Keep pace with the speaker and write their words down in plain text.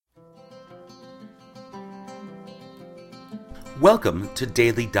Welcome to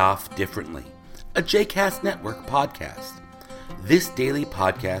Daily Daf Differently, a JCast Network podcast. This daily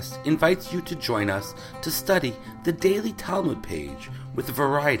podcast invites you to join us to study the daily Talmud page with a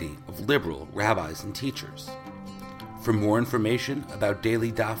variety of liberal rabbis and teachers. For more information about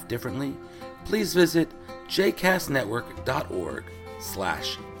Daily Daf Differently, please visit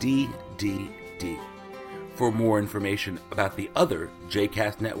jcastnetwork.org/DDD. For more information about the other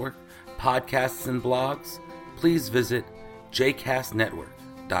JCast Network podcasts and blogs, please visit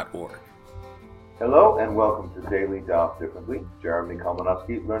jcastnetwork.org. Hello and welcome to Daily Daf Differently. Jeremy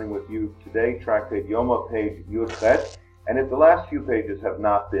Kalmanowski learning with you today, Tractate Yoma, page Yud Chet. And if the last few pages have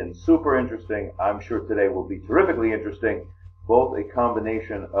not been super interesting, I'm sure today will be terrifically interesting. Both a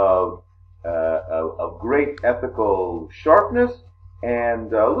combination of great ethical sharpness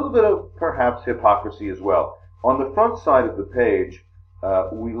and a little bit of perhaps hypocrisy as well. On the front side of the page,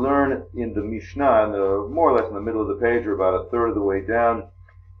 we learn in the Mishnah, more or less in the middle of the page, or about a third of the way down,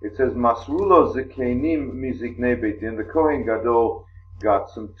 it says, Masrulo zikenim miziknei beitin. The Kohen Gadol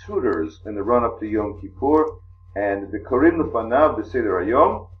got some tutors in the run-up to Yom Kippur, and the Korim Lefanav b'Seder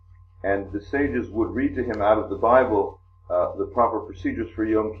Hayom, and the sages would read to him out of the Bible the proper procedures for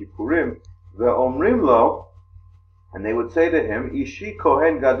Yom Kippurim. The Omrim Lo, and they would say to him, Ishi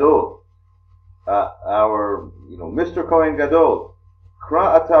Kohen Gadol, our Mr. Kohen Gadol,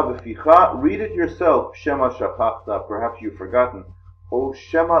 Kra ata b'ficha, read it yourself, Shema shachachta, perhaps you've forgotten, O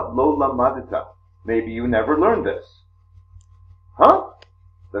Shema lo lamadita, maybe you never learned this. Huh?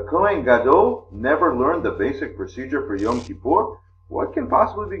 The Kohen Gadol never learned the basic procedure for Yom Kippur? What can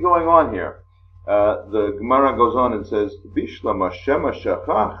possibly be going on here? The Gemara goes on and says, Bishlama Shema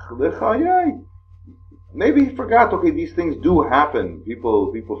shachach lechayai. Maybe he forgot. Okay, these things do happen.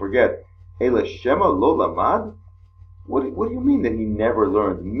 People forget. Ele Shema lo lamad? What do you mean that he never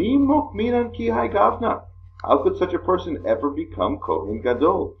learned? Mi mokminan ki hai gavna. How could such a person ever become Kohen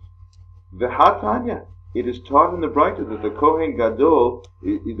Gadol? V'hatanya. It is taught in the Braita that the Kohen Gadol,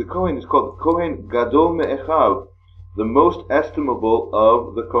 the Kohen is called Kohen Gadol Me'echav, the most estimable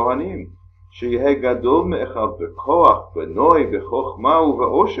of the Kohanim. Sheyeh Gadol Me'echav b'koach, b'noi, b'chochma,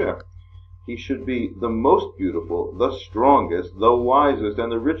 u'v'osher. He should be the most beautiful, the strongest, the wisest,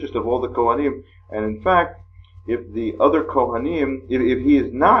 and the richest of all the Kohanim. And in fact, if the other Kohanim, if he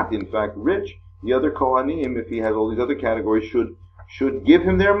is not in fact rich, the other Kohanim, if he has all these other categories, should give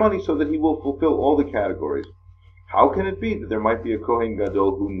him their money so that he will fulfill all the categories. How can it be that there might be a Kohen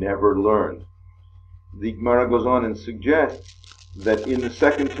Gadol who never learned? The Gemara goes on and suggests that in the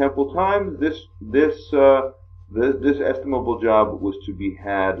Second Temple times, this estimable job was to be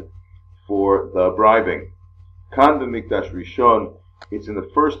had for the bribing. Kan b'Mikdash Rishon, it's in the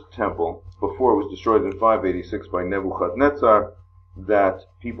First Temple, before it was destroyed in 586 by Nebuchadnezzar, that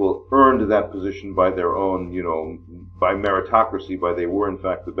people earned that position by their own, by meritocracy, by they were in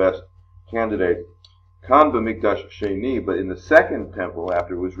fact the best candidate. Kan b'Mikdash Sheni, but in the Second Temple,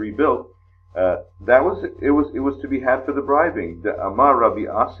 after it was rebuilt, it was to be had for the bribing. The Amar Rabbi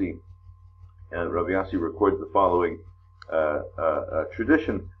Asi, and Rabbi Asi records the following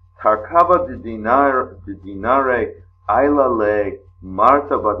tradition: Tarkava de dinare Aila le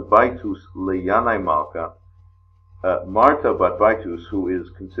Marta bat Baitus le Yanai Malka. Marta bat Baitus, who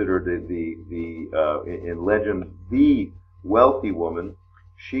is considered in legend the wealthy woman,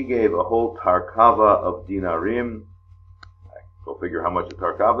 she gave a whole tarkava of dinarim. Go figure how much a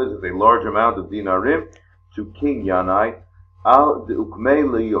tarkava is. It's a large amount of dinarim to King Yanai. Al de ukmei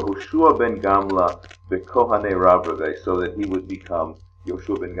le Yehoshua ben Gamla bekohane Ravrave, so that he would become,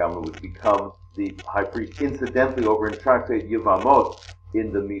 Yehoshua ben Gamla would become the high priest. Incidentally, over in Tractate Yevamot,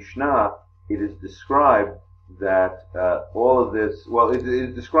 in the Mishnah, it is described that all of this, it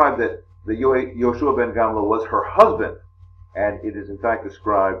is described that the Yehoshua ben Gamla was her husband, and it is in fact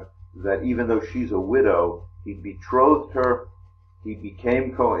described that even though she's a widow, he betrothed her, he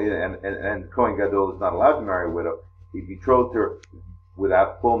became Kohen, and Kohen Gadol is not allowed to marry a widow, he betrothed her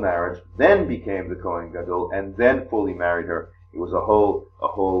without full marriage, then became the Kohen Gadol, and then fully married her. It was a whole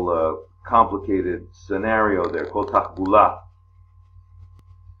complicated scenario there called Tachbula.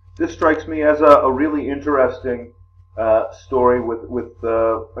 This strikes me as a really interesting story with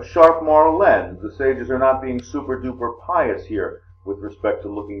a sharp moral lens. The sages are not being super duper pious here with respect to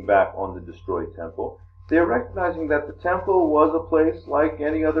looking back on the destroyed temple. They are recognizing that the temple was a place like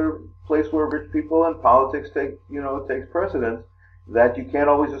any other place where rich people and politics takes precedence. That you can't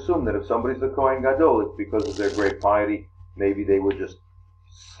always assume that if somebody's the Kohen Gadol, it's because of their great piety. Maybe they were just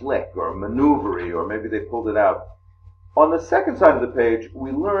slick or maneuvery, or maybe they pulled it out. On the second side of the page,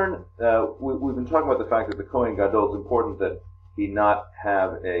 we learn, we've been talking about the fact that the Kohen Gadol, is important that he not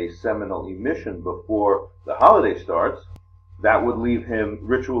have a seminal emission before the holiday starts. that would leave him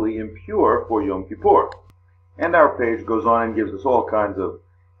ritually impure for Yom Kippur. And our page goes on and gives us all kinds of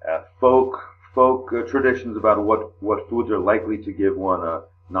folk traditions about what foods are likely to give one a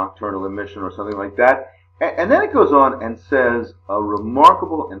nocturnal emission or something like that. And then it goes on and says a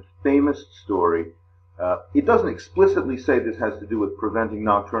remarkable and famous story. It doesn't explicitly say this has to do with preventing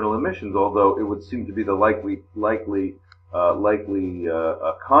nocturnal emissions, although it would seem to be the likely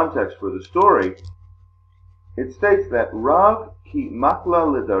context for the story. It states that Rav ki makla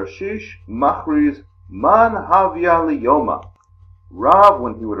ledarshish machriz man havya liyoma. Rav,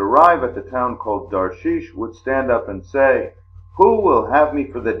 when he would arrive at the town called Darshish, would stand up and say, "Who will have me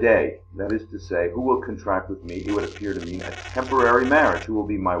for the day?" That is to say, who will contract with me? It would appear to mean a temporary marriage. Who will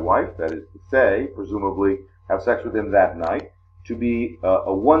be my wife? That is to say, presumably have sex with him that night. To be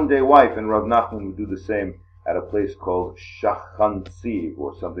a one-day wife, and Rav Nachman would do the same at a place called Shachantsiv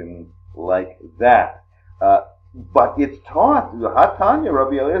or something like that. But it's taught, Hatanya,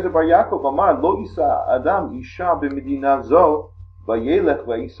 Rabbi Eliezer Bar Yaakov Amar, Lo Isa Adam Isha b'Medina Zo, Vayelech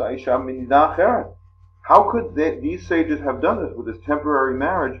Vayisa Isha b'Medina Acheret. How could these sages have done this with this temporary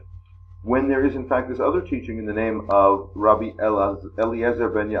marriage when there is in fact this other teaching in the name of Rabbi Eliezer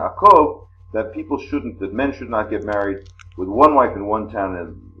ben Yaakov that men should not get married with one wife in one town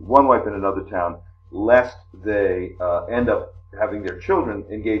and one wife in another town, lest they end up having their children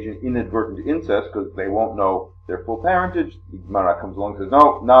engage in inadvertent incest because they won't know their full parentage. The Gemara comes along and says,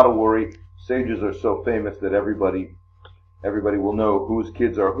 no, not a worry. Sages are so famous that everybody will know whose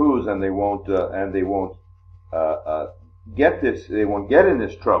kids are whose, and they won't get this. They won't get in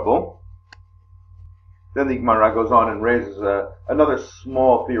this trouble. Then the Gemara goes on and raises another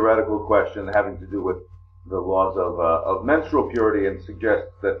small theoretical question having to do with the laws of menstrual purity, and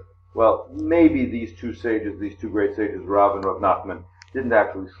suggests that, well, maybe these two great sages, Rav and Rav Nachman, didn't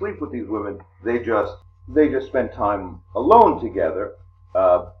actually sleep with these women. They just spent time alone together.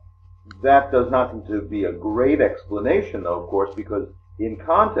 That does not seem to be a great explanation, though, of course, because in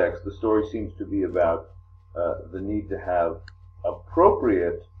context, the story seems to be about the need to have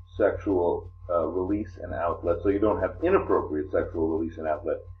appropriate sexual release and outlet, so you don't have inappropriate sexual release and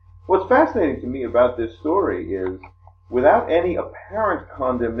outlet. What's fascinating to me about this story is, without any apparent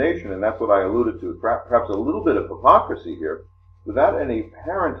condemnation, and that's what I alluded to, perhaps a little bit of hypocrisy here, without any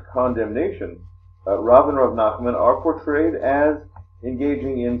apparent condemnation, Rav and Rav Nachman are portrayed as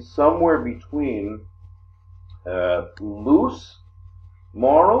engaging in somewhere between loose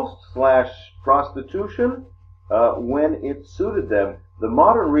morals / prostitution when it suited them. The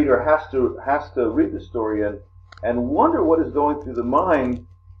modern reader has to read the story and wonder what is going through the mind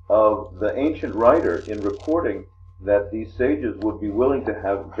of the ancient writer in recording that these sages would be willing to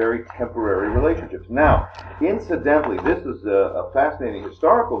have very temporary relationships. Now, incidentally, this is a fascinating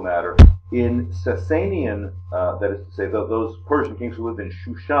historical matter. In Sasanian, that is to say, those Persian kings who lived in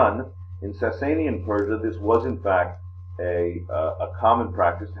Shushan, in Sasanian Persia, this was in fact a common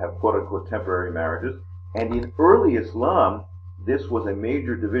practice to have quote-unquote temporary marriages. And in early Islam, this was a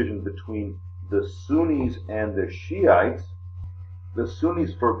major division between the Sunnis and the Shiites. The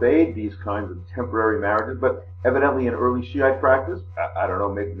Sunnis forbade these kinds of temporary marriages, but evidently in early Shiite practice, I don't know,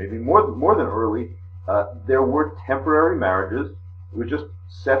 maybe more than early, there were temporary marriages. It was just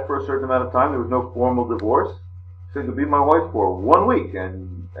set for a certain amount of time. There was no formal divorce. So he could be my wife for 1 week,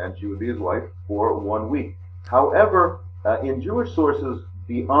 and she would be his wife for 1 week. However, in Jewish sources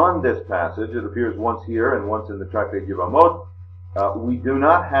beyond this passage, it appears once here and once in the Tractate Yevamot, we do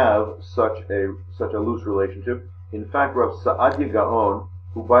not have such a loose relationship. In fact, Rav Saadia Gaon,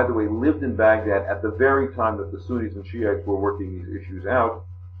 who, by the way, lived in Baghdad at the very time that the Sunnis and Shiites were working these issues out,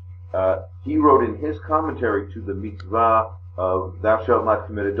 he wrote in his commentary to the mitzvah of thou shalt not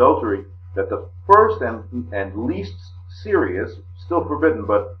commit adultery that the first and least serious, still forbidden,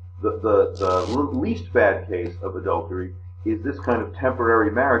 but the least bad case of adultery is this kind of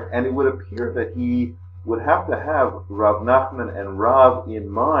temporary marriage. And it would appear that he would have to have Rav Nachman and Rav in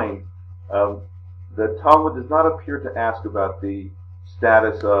mind. The Talmud does not appear to ask about the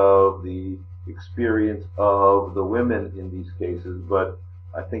status of the experience of the women in these cases, but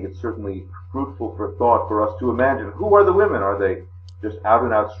I think it's certainly fruitful for thought for us to imagine, who are the women? Are they just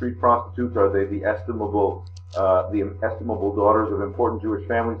out-and-out street prostitutes? Are they the estimable daughters of important Jewish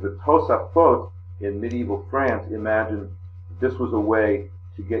families? The Tosafot in medieval France imagined this was a way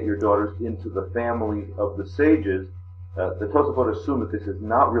to get your daughters into the families of the sages. The Tosafot assume that this is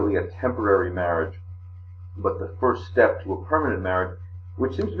not really a temporary marriage, but the first step to a permanent marriage,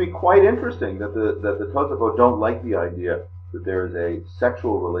 which seems to be quite interesting, that the Tosafot don't like the idea that there is a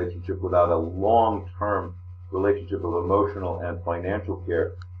sexual relationship without a long-term relationship of emotional and financial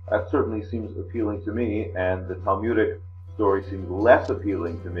care. That certainly seems appealing to me, and the Talmudic story seemed less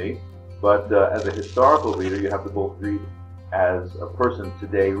appealing to me. But as a historical reader, you have to both read as a person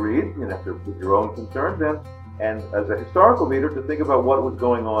today reads, you have to with your own concerns, and as a historical reader to think about what was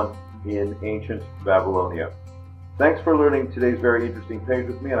going on in ancient Babylonia. Thanks for learning today's very interesting page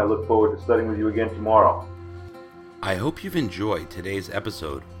with me, and I look forward to studying with you again tomorrow. I hope you've enjoyed today's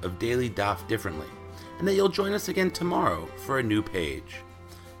episode of Daily Daf Differently, and that you'll join us again tomorrow for a new page.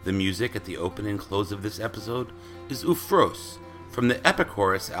 The music at the open and close of this episode is Ufros from the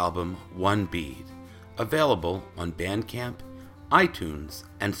Epichorus album One Bead, available on Bandcamp, iTunes,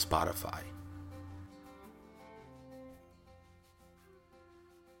 and Spotify.